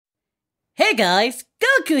Hey guys,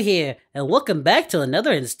 Goku here, and welcome back to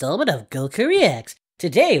another installment of Goku Reacts.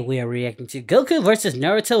 Today we are reacting to Goku vs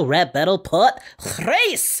Naruto Rap Battle Part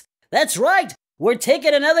 3! That's right, we're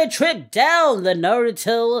taking another trip down the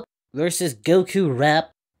Naruto vs Goku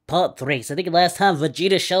Rap Part 3. So I think last time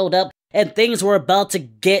Vegeta showed up and things were about to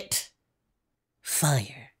get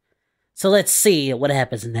fire. So let's see what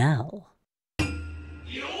happens now.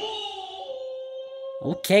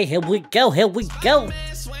 Okay, here we go, here we go.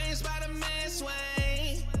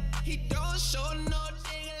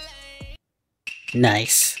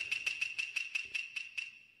 Nice.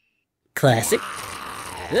 Classic.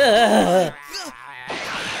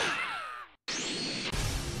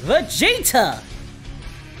 Vegeta!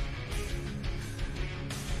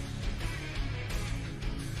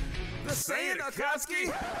 The Saiyan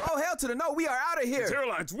Akatsuki? Oh, hell to the no, we are out of here. This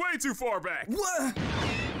airline's way too far back. What?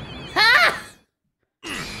 Ha!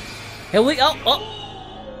 Here we go.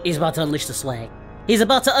 Oh! He's about to unleash the slag. He's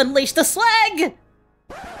about to unleash the slag!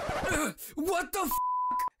 What the f***?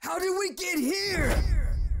 How did we get here?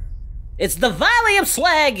 It's the Volume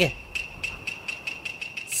Slag!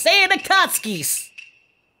 Saiyan Akatsuki's!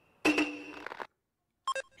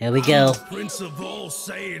 Here we go. Prince of all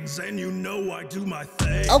Saiyans, and you know I do my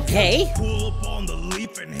thing. Okay. Pull up on the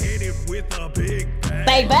leaf and hit it with a big bang.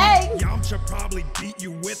 Bang bang! Yamcha probably beat you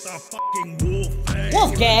with a fucking wolf fang.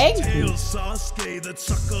 Wolf gang? Tell Sasuke that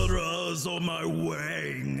Sakura's on my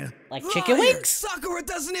wing. Like chicken wings? Sakura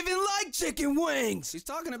doesn't even like chicken wings. She's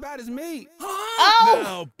talking about his meat. Oh!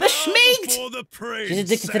 Now The schmeat! for the praise. She's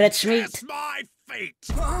addicted to that schmeat. That's my fate.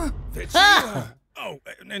 Vegeta. Ah! Oh,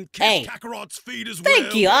 and kiss Hey. Kakarot's feet as well.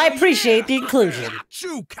 Thank you, I appreciate the inclusion.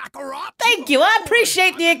 Chew, Kakarot. Thank you, I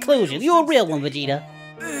appreciate the inclusion. You're a real one, Vegeta.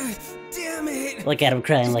 Damn it. Look at him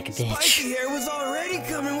crying like a bitch. Spiky hair was already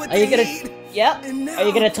coming with Are you the gonna... heat. Yep. And now Are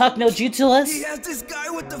you gonna talk no jutsu us? He has this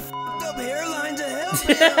guy with the f***ed up hairline to help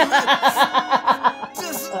him.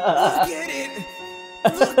 Just look at it.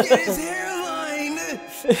 Look at his hairline.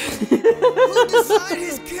 Look inside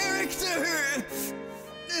his character.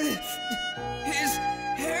 His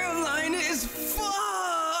hairline is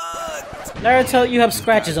fucked. Naruto, you have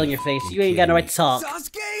scratches on your face. You ain't got no right to talk.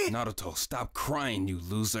 Sasuke? Naruto, stop crying, you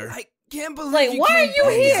loser. I can't believe Like, why are you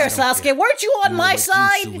here, Sasuke? Weren't you on my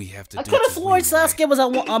side? I could have sworn Sasuke was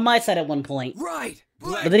on my side at one point. Right.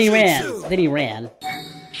 But then he ran. Then he ran.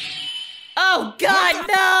 Oh God,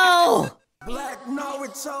 no! Black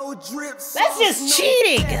Naruto drips. That's just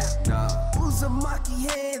cheating! Uzumaki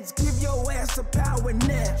hands, give your ass a power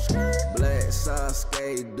nap. Black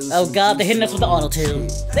Sasuke, do Oh God, they're hitting us with the auto-tune.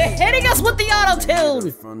 They're hitting us with the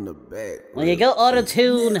auto-tune! from the back. When you go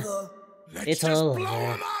auto-tune, Let's it's just over. blow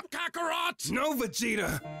him up, Kakarot. No,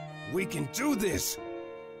 Vegeta! We can do this!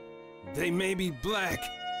 They may be black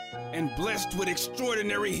and blessed with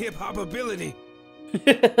extraordinary hip-hop ability,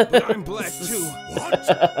 but I'm black too.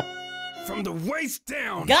 What? From the waist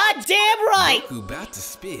down! Goddamn right! Goku about to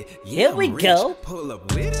spit. Here Yeah, we I'm rich. go. Pull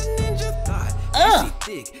up with a ninja thought. And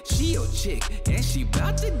she thick, she your chick, and she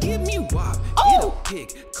about to give me wop. Oh!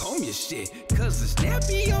 Get a pick, comb your shit, cause the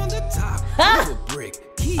snappy on the top. Ha! Little brick.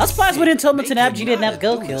 I'm surprised we didn't tell me Abridged didn't have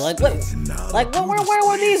Goku. Like, what? Like, where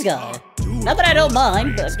were these guys? Not that I don't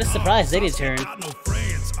mind, but I'm just surprised they didn't turn. Got no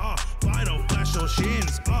friends. Final flash your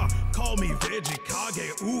shins. Call me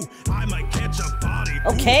Vegekage. Ooh, I might catch a body.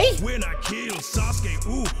 Ooh, Okay. when I kill Sasuke.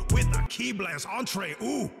 Ooh, with a key blast entree.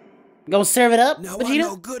 Ooh. Gonna serve it up, Now I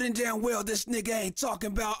know Vegeta? good and damn well this nigga ain't talking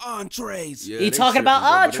about entrees. Yeah, He they talking tripping, about bro,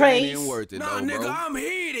 but it ain't entrees. even worth it, Nah, though, nigga, bro. I'm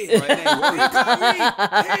heated. Bro, it ain't worth it.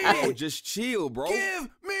 I'm Bro, heated. just chill, bro. Give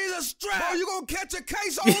me the strap. Bro, you gonna catch a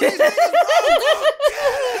case on these niggas, bro?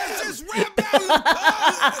 Let's just rap battle.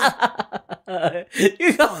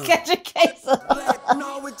 You gonna catch a case of... Black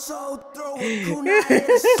Naruto, throw a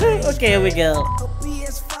kunai. Okay, here we go.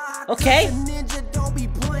 Okay.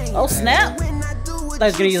 Oh, snap. I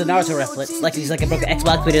was gonna use a Naruto reference, like he's like a broken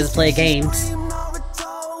Xbox who doesn't play games.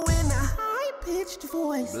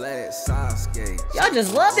 Black Sasuke. Y'all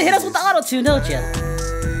just love to hit us with the auto-tune, don't ya?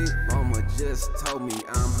 Mama just told me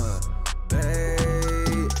I'm her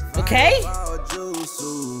babe. Okay.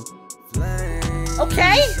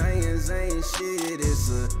 Okay.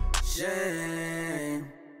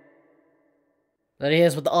 But it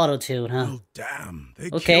is with the auto-tune, huh? Oh, damn. They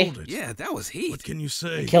Okay. killed it. Yeah, that was heat. What can you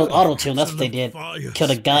say? Killed auto-tune, that's what they did. Fire.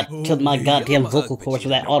 Killed my goddamn Give 'em a hug, vocal cords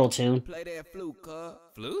with that Vegeta. auto-tune. Play that flute, cuz.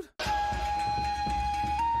 Flute?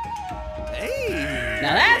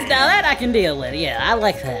 Now that I can deal with. Yeah, I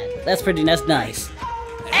like that. That's nice.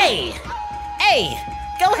 Hey! Hey!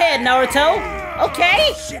 Go ahead, Naruto!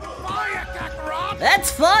 Okay? Shit, fire, Kakarot.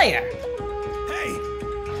 That's fire!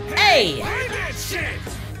 Hey, Hey! play that shit.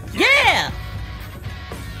 Yeah!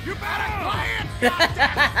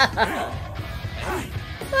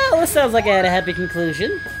 Well, this sounds like I had a happy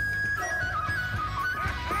conclusion.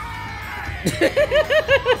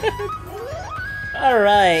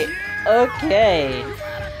 Alright. Okay.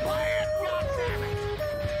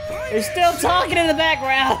 They're still talking in the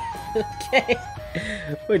background. Okay.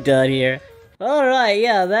 We're done here. Alright,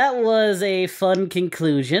 yeah, that was a fun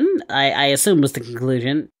conclusion. I assume was the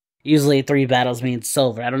conclusion. Usually 3 battles means it's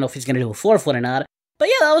over. I don't know if he's gonna do a 4th one or not. But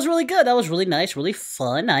yeah, that was really good. That was really nice, really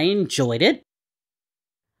fun. I enjoyed it.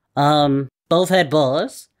 Both had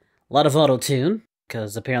bars. A lot of auto-tune.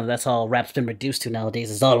 Because apparently that's all rap's been reduced to nowadays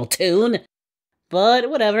is auto-tune. But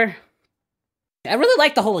whatever. I really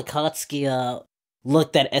like the whole Akatsuki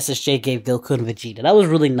look that SSJ gave Goku and Vegeta. That was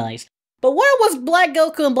really nice. But where was Black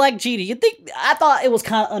Goku and Black Vegeta? I thought it was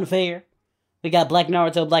kind of unfair. We got Black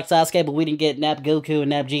Naruto, Black Sasuke, but we didn't get Nap Goku and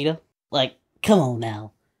Nap Vegeta. Like, come on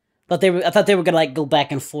now. I thought they were gonna like go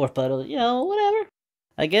back and forth, but you know, whatever.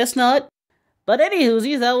 I guess not. But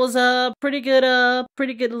anywhoosies, that was a pretty good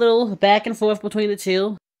little back and forth between the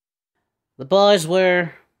two. The bars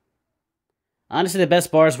were honestly the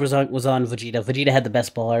best bars was on Vegeta. Vegeta had the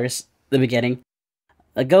best bars at the beginning.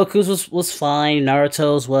 Goku's was fine.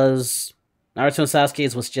 Naruto and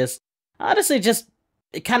Sasuke's was just honestly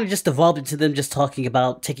it kind of just evolved into them just talking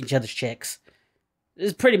about taking each other's chicks.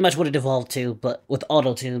 It's pretty much what it evolved to, but with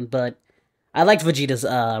auto-tune. But I liked Vegeta's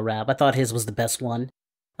rap. I thought his was the best one.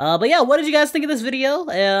 But yeah, what did you guys think of this video?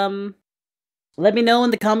 Let me know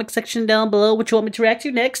in the comment section down below what you want me to react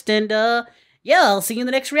to next. And yeah, I'll see you in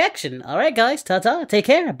the next reaction. Alright guys, ta-ta, take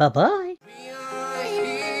care, bye-bye.